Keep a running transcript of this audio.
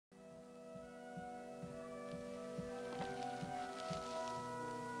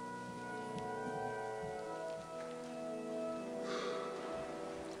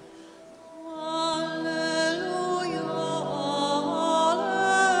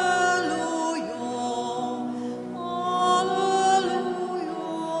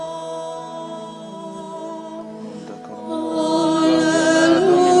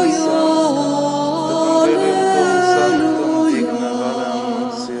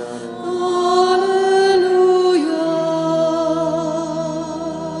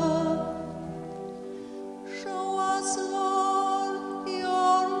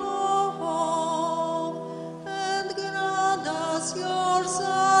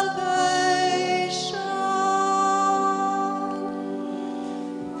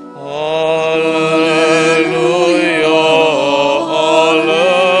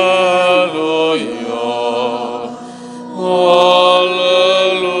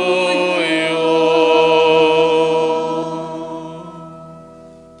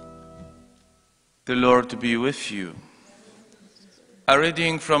Lord be with you. A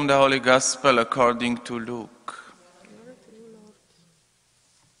reading from the Holy Gospel according to Luke.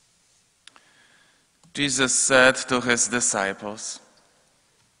 Jesus said to his disciples,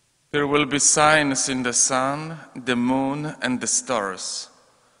 "There will be signs in the sun, the moon, and the stars.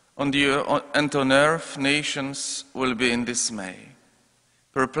 And on earth nations will be in dismay,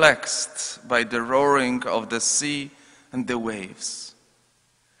 perplexed by the roaring of the sea and the waves.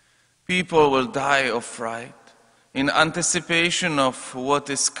 People will die of fright in anticipation of what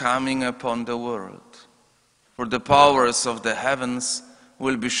is coming upon the world, for the powers of the heavens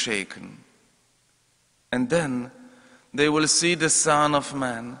will be shaken. And then they will see the Son of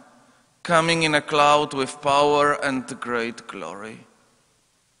Man coming in a cloud with power and great glory.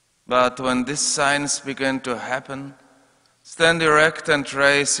 But when these signs begin to happen, stand erect and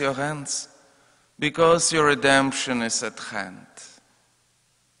raise your hands, because your redemption is at hand.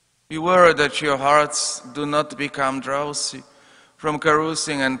 Beware that your hearts do not become drowsy from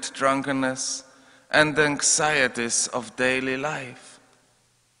carousing and drunkenness and the anxieties of daily life,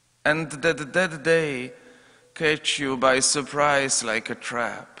 and that that day catch you by surprise like a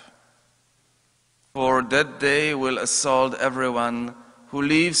trap. For that day will assault everyone who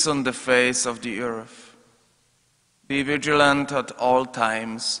lives on the face of the earth. Be vigilant at all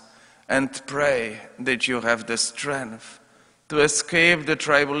times and pray that you have the strength to escape the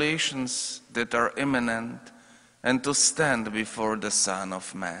tribulations that are imminent and to stand before the Son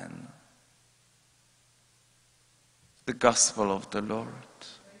of Man." The Gospel of the Lord.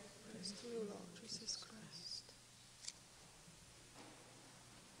 Praise to you, Lord Jesus Christ.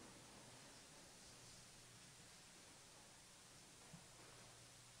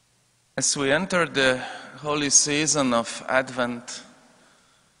 As we enter the holy season of Advent,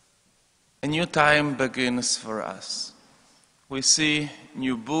 a new time begins for us. We see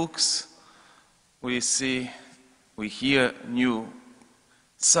new books, we hear new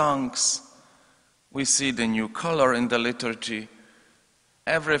songs, we see the new color in the liturgy.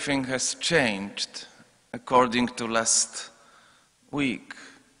 Everything has changed according to last week.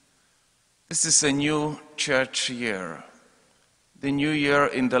 This is a new church year, the new year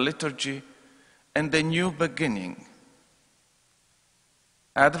in the liturgy and the new beginning.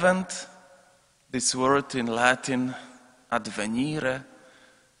 Advent, this word in Latin, advenire,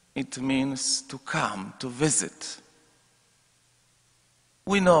 it means to come, to visit.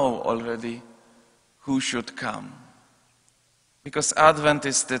 We know already who should come, because Advent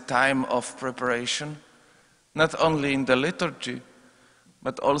is the time of preparation, not only in the liturgy,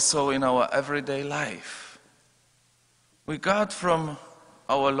 but also in our everyday life. We got from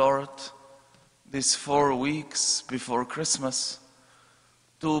our Lord these 4 weeks before Christmas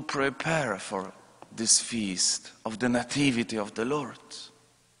to prepare for this feast of the Nativity of the Lord.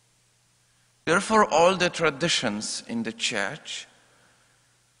 Therefore, all the traditions in the Church,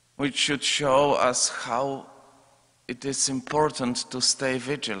 which should show us how it is important to stay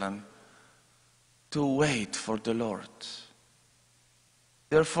vigilant, to wait for the Lord.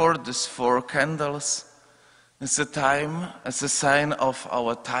 Therefore, these 4 candles is a time, as a sign of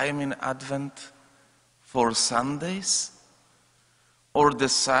our time in Advent, 4 Sundays, or the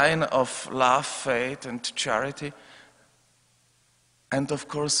sign of love, faith, and charity, and of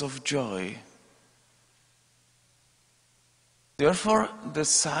course of joy. Therefore, the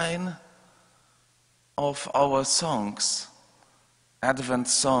sign of our songs, Advent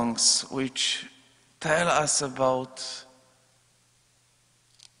songs, which tell us about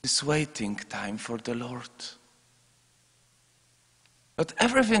this waiting time for the Lord. But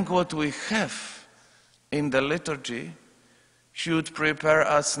everything what we have in the liturgy should prepare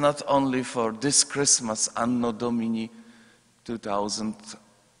us not only for this Christmas, Anno Domini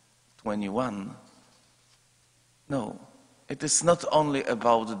 2021. No, it is not only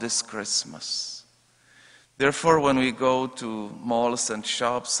about this Christmas. Therefore, when we go to malls and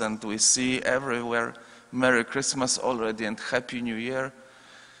shops and we see everywhere Merry Christmas already and Happy New Year,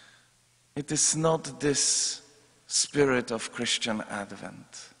 it is not this spirit of Christian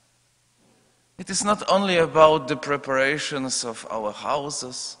Advent. It is not only about the preparations of our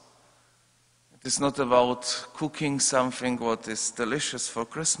houses. It is not about cooking something what is delicious for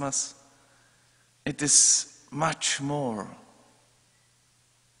Christmas. It is much more.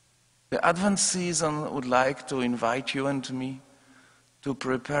 The Advent season would like to invite you and me to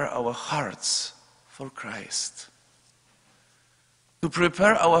prepare our hearts for Christ. To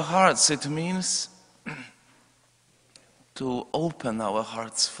prepare our hearts, it means to open our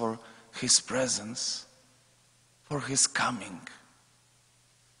hearts for His presence, for His coming.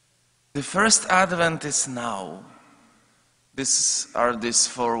 The first Advent is now. These are these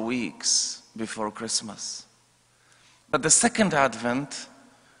 4 weeks. before Christmas. But the second Advent,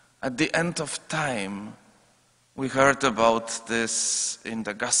 at the end of time, we heard about this in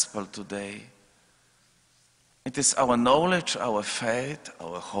the Gospel today. It is our knowledge, our faith,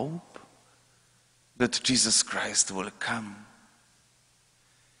 our hope that Jesus Christ will come.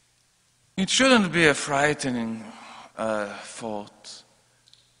 It shouldn't be a frightening thought.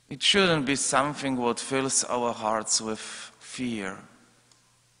 It shouldn't be something what fills our hearts with fear.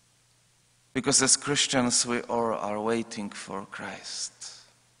 Because as Christians, we all are waiting for Christ.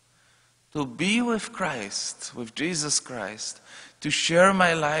 To be with Christ, with Jesus Christ, to share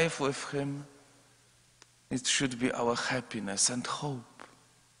my life with Him, it should be our happiness and hope.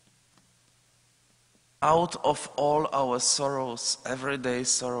 Out of all our sorrows, everyday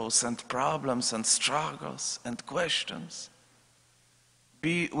sorrows and problems and struggles and questions,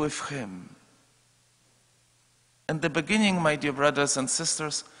 be with Him. In the beginning, my dear brothers and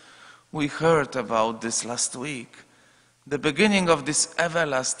sisters, we heard about this last week. The beginning of this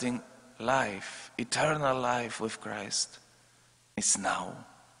everlasting life, eternal life with Christ, is now.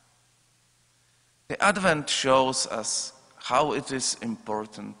 The Advent shows us how it is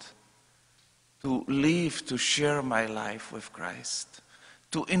important to live, to share my life with Christ,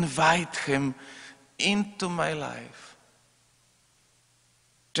 to invite Him into my life,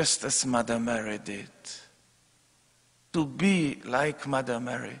 just as Mother Mary did. To be like Mother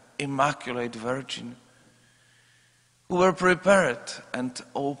Mary, Immaculate Virgin, who were prepared and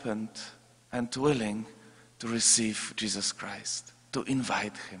opened and willing to receive Jesus Christ, to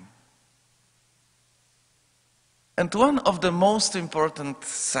invite Him. And one of the most important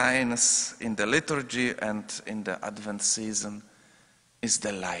signs in the liturgy and in the Advent season is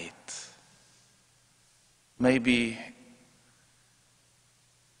the light. Maybe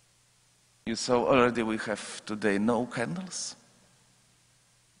you saw already we have today no candles.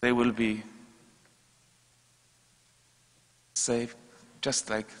 They will be saved just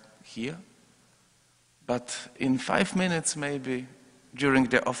like here. But in 5 minutes maybe, during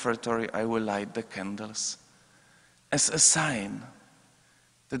the offertory, I will light the candles as a sign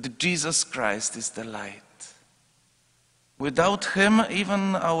that Jesus Christ is the light. Without Him,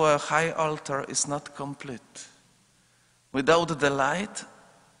 even our high altar is not complete. Without the light,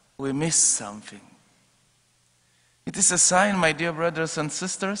 we miss something. It is a sign, my dear brothers and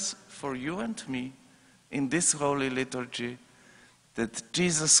sisters, for you and me, in this holy liturgy, that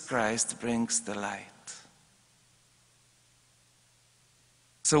Jesus Christ brings the light.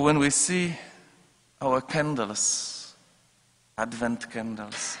 So when we see our candles, Advent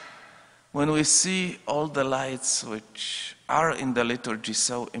candles, when we see all the lights which are in the liturgy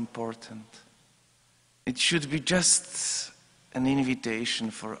so important, it should be just an invitation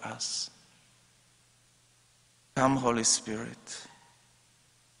for us. Come, Holy Spirit.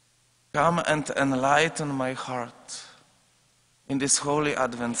 Come and enlighten my heart in this holy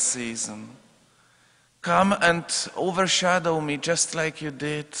Advent season. Come and overshadow me just like you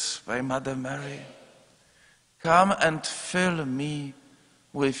did by Mother Mary. Come and fill me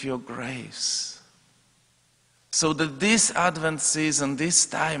with your grace, so that this Advent season, this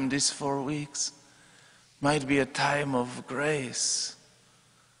time, these 4 weeks, might be a time of grace,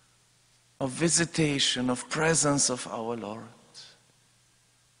 of visitation, of presence of our Lord.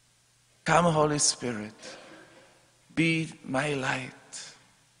 Come, Holy Spirit, be my light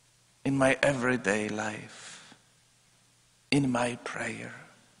in my everyday life, in my prayer,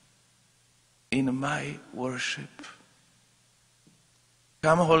 in my worship.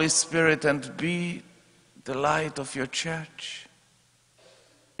 Come, Holy Spirit, and be the light of your church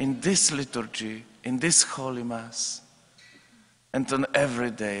in this liturgy, in this Holy Mass, and on every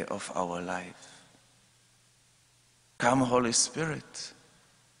day of our life. Come, Holy Spirit,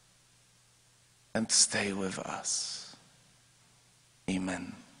 and stay with us.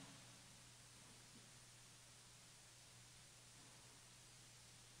 Amen.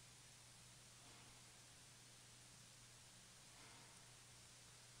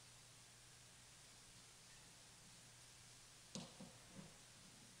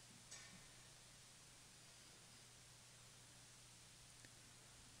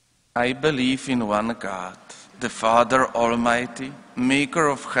 I believe in one God, the Father Almighty, maker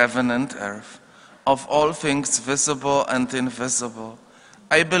of heaven and earth, of all things visible and invisible.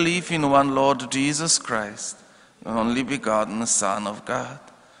 I believe in one Lord Jesus Christ, the only begotten Son of God,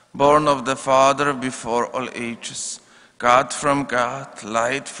 born of the Father before all ages, God from God,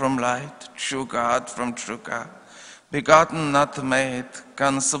 light from light, true God from true God, begotten, not made,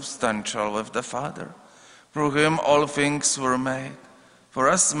 consubstantial with the Father. Through Him all things were made. For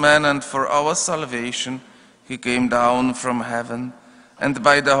us men and for our salvation, He came down from heaven and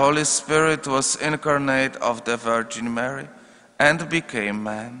by the Holy Spirit was incarnate of the Virgin Mary, and became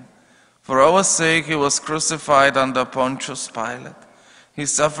man. For our sake he was crucified under Pontius Pilate. He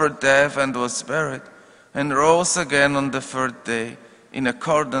suffered death and was buried, and rose again on the third day, in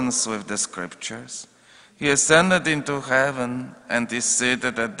accordance with the Scriptures. He ascended into heaven, and is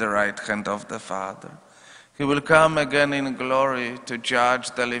seated at the right hand of the Father. He will come again in glory to judge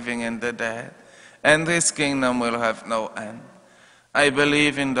the living and the dead, and his kingdom will have no end. I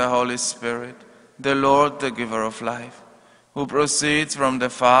believe in the Holy Spirit, the Lord, the giver of life, who proceeds from the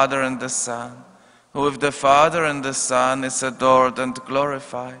Father and the Son, who with the Father and the Son is adored and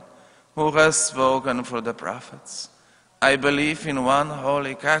glorified, who has spoken through the prophets. I believe in one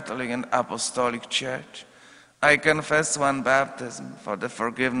holy Catholic and Apostolic Church. I confess one baptism for the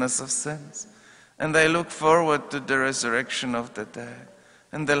forgiveness of sins, and I look forward to the resurrection of the dead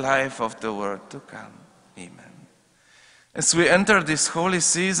and the life of the world to come. Amen. As we enter this holy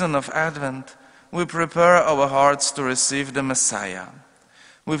season of Advent, we prepare our hearts to receive the Messiah.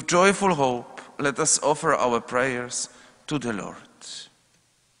 With joyful hope, let us offer our prayers to the Lord.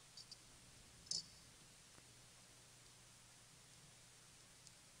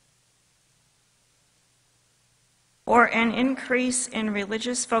 For an increase in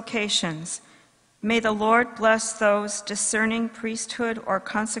religious vocations, may the Lord bless those discerning priesthood or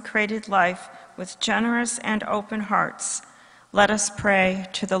consecrated life with generous and open hearts. Let us pray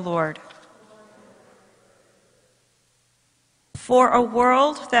to the Lord. For a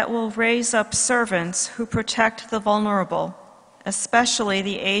world that will raise up servants who protect the vulnerable, especially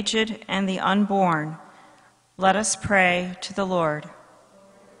the aged and the unborn, let us pray to the Lord.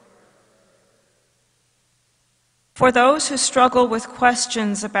 For those who struggle with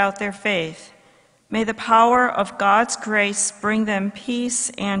questions about their faith, may the power of God's grace bring them peace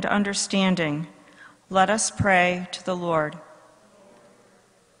and understanding. Let us pray to the Lord.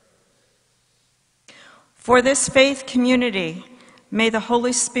 For this faith community, may the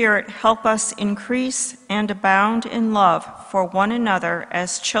Holy Spirit help us increase and abound in love for one another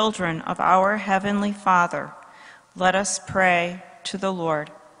as children of our Heavenly Father. Let us pray to the Lord.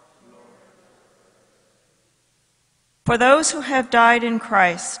 For those who have died in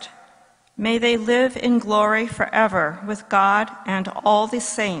Christ, may they live in glory forever with God and all the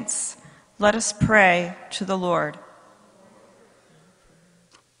saints. Let us pray to the Lord.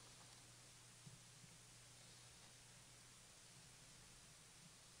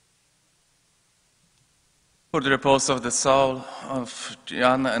 For the repose of the soul of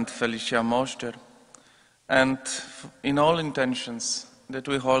Jan and Felicia Moscher, and in all intentions that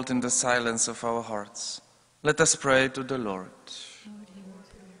we hold in the silence of our hearts, let us pray to the Lord.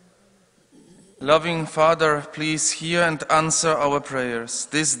 Loving Father, please hear and answer our prayers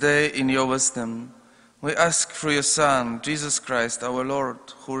this day in your wisdom. We ask through your Son, Jesus Christ, our Lord,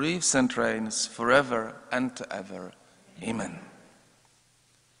 who lives and reigns forever and ever. Amen.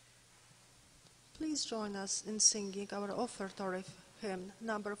 Please join us in singing our offertory hymn,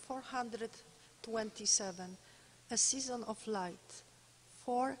 number 427, A Season of Light.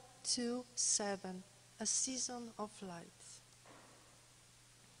 427, A Season of Light.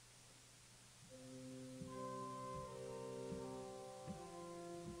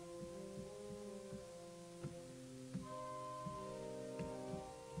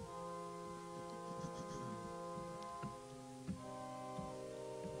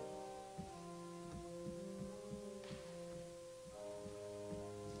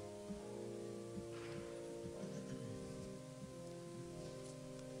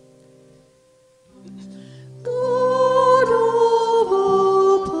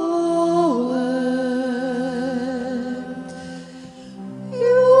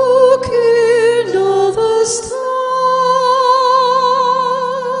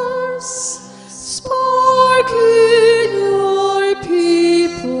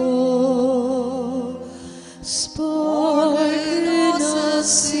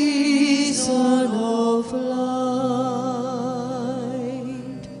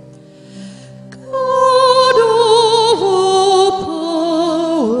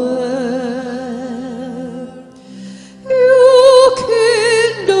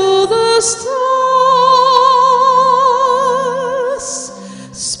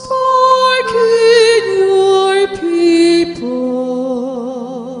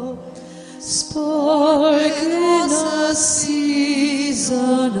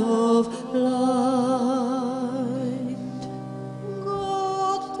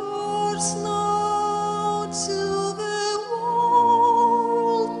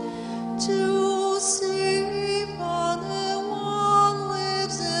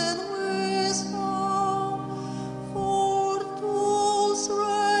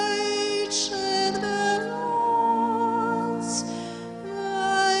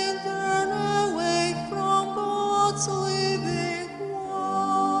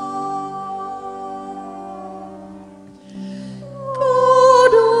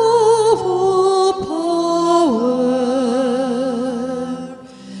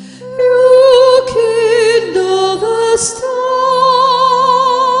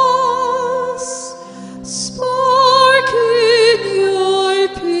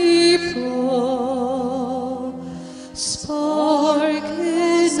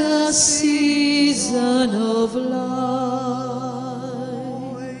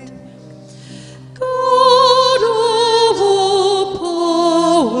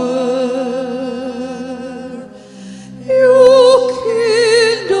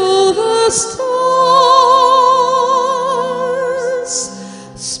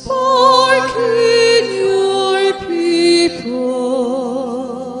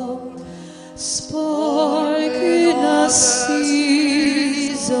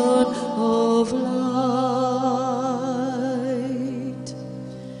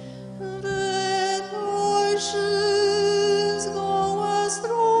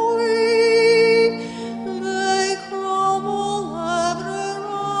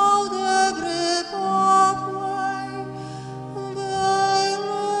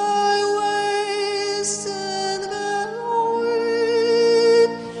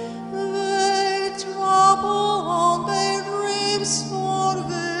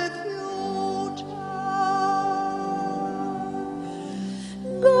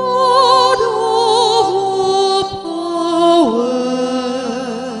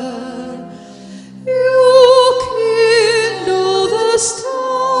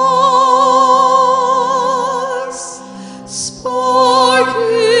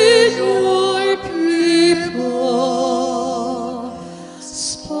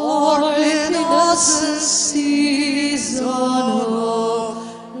 us a season of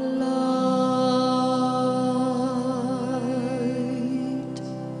light.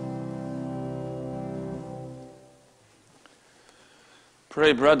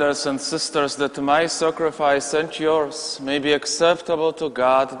 Pray, brothers and sisters, that my sacrifice and yours may be acceptable to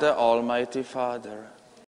God, the Almighty Father.